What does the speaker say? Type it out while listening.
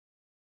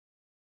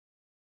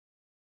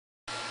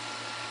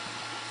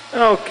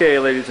Okay,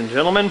 ladies and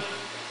gentlemen,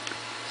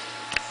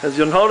 as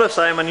you'll notice,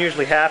 I am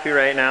unusually happy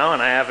right now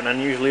and I have an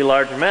unusually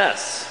large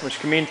mess,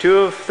 which can mean two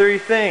of three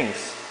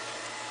things,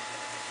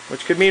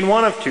 which could mean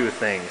one of two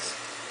things.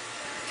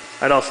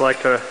 I'd also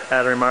like to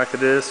add a remark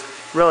that it is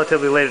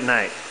relatively late at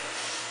night.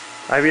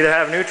 I either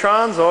have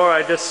neutrons or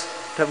I just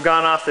have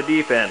gone off the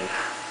deep end.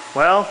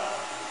 Well,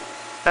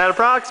 at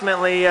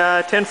approximately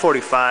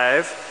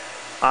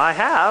 10:45, I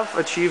have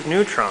achieved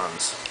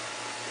neutrons,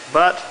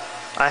 but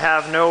I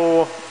have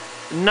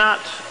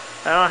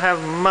I don't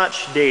have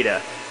much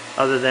data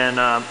other than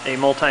a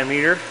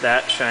multimeter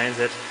that shines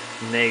at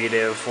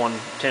negative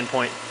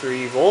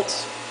 10.3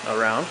 volts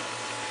around.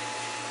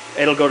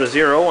 It'll go to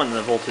 0 when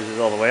the voltage is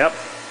all the way up.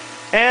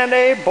 And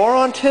a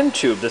boron tin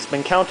tube that's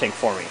been counting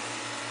for me.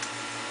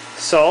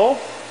 So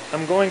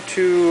I'm going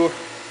to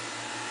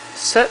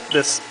set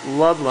this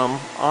Ludlum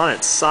on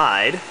its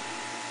side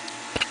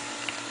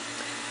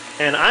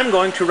and I'm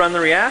going to run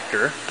the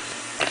reactor.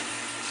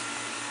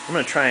 I'm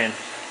going to try and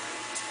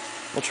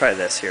we'll try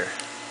this here.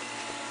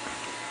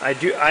 I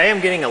am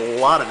getting a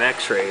lot of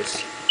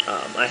x-rays.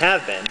 I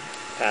have been,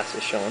 past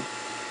is showing.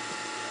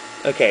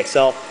 Okay,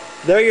 so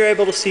there you're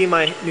able to see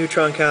my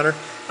neutron counter.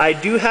 I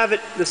do have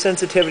the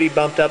sensitivity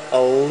bumped up a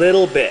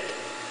little bit,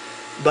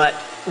 but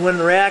when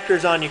the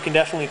reactor's on, you can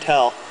definitely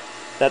tell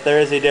that there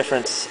is a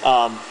difference.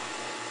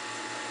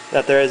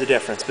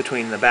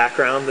 Between the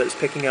background that it's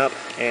picking up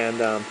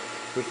and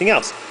everything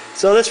else.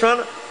 So this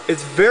run,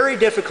 it's very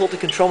difficult to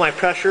control my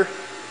pressure,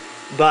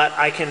 but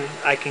I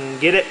can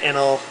get it, and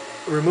I'll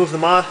remove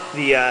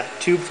the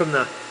tube from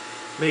the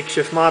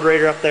makeshift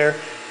moderator up there,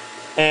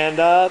 and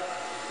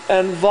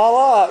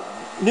voila,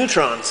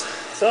 neutrons.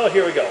 So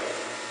here we go.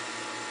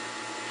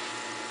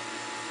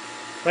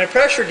 My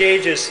pressure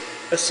gauge is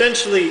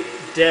essentially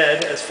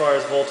dead as far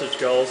as voltage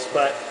goes,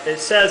 but it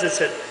says it's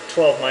at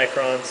 12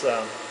 microns.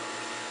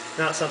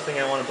 Not something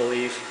I want to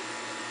believe.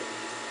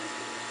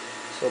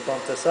 So we'll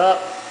bump this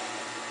up.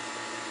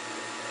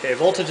 Okay,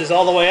 voltage is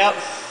all the way up,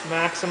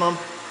 maximum.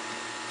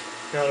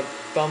 Now to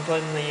bump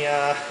in the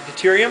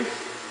deuterium.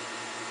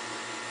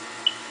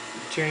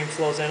 Deuterium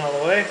flows in all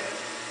the way.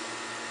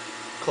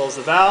 Close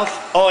the valve.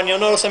 Oh, and you'll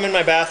notice I'm in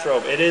my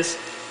bathrobe.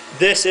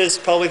 This is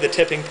probably the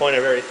tipping point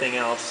of everything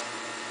else.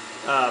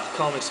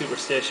 Call me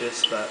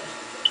superstitious, but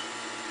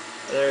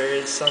there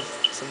is some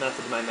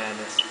method to my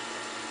madness.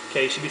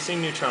 Okay, you should be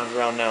seeing neutrons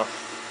around now.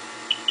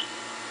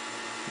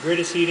 Grid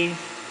is heating.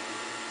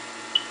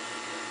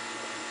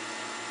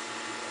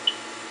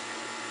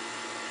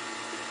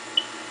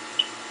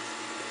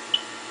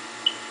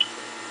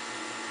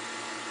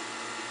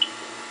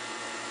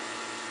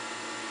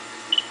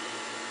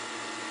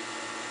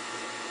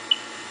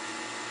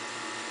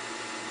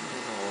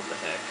 Oh, what the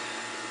heck.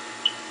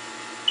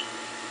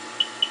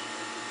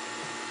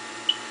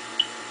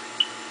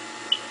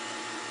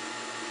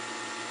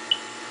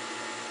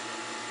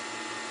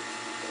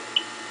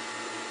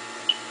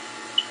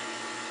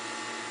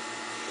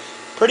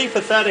 Pretty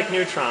pathetic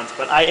neutrons,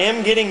 but I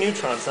am getting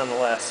neutrons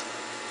nonetheless.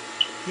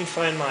 Let me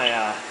find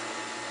my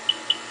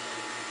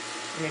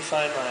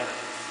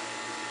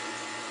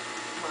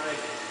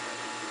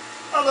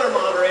other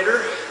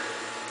moderator,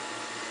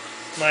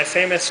 my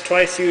famous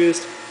twice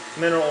used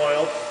mineral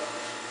oil.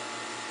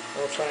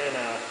 We'll try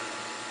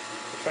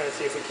and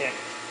see if we can't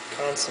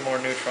con some more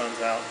neutrons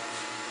out.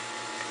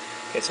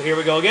 Okay, so here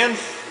we go again.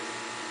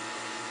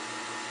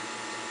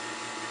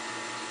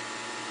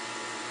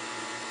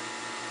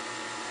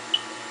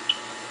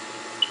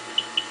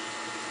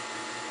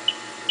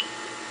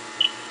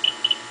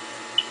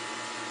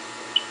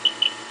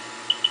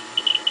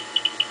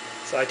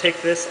 So I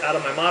take this out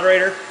of my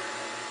moderator,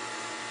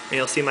 and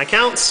you'll see my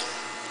counts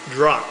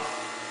drop.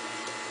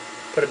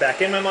 Put it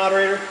back in my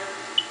moderator.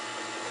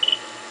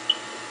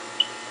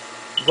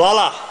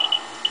 Voila!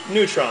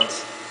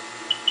 Neutrons.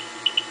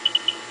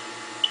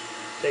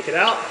 Take it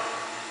out.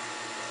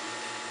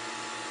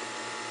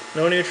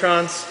 No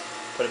neutrons.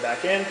 Put it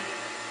back in.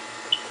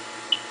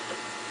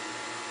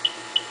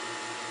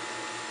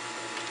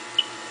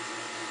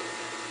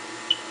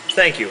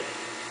 Thank you.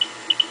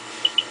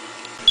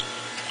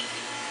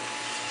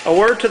 A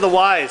word to the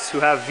wise who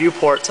have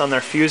viewports on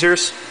their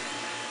fusers.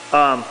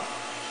 The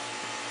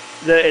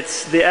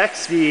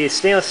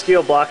stainless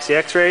steel blocks the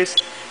x-rays,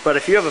 but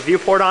if you have a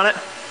viewport on it,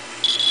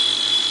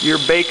 your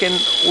bacon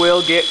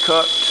will get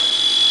cooked.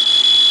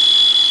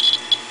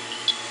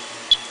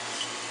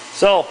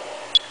 So,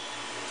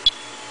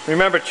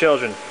 remember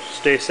children,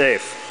 stay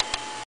safe.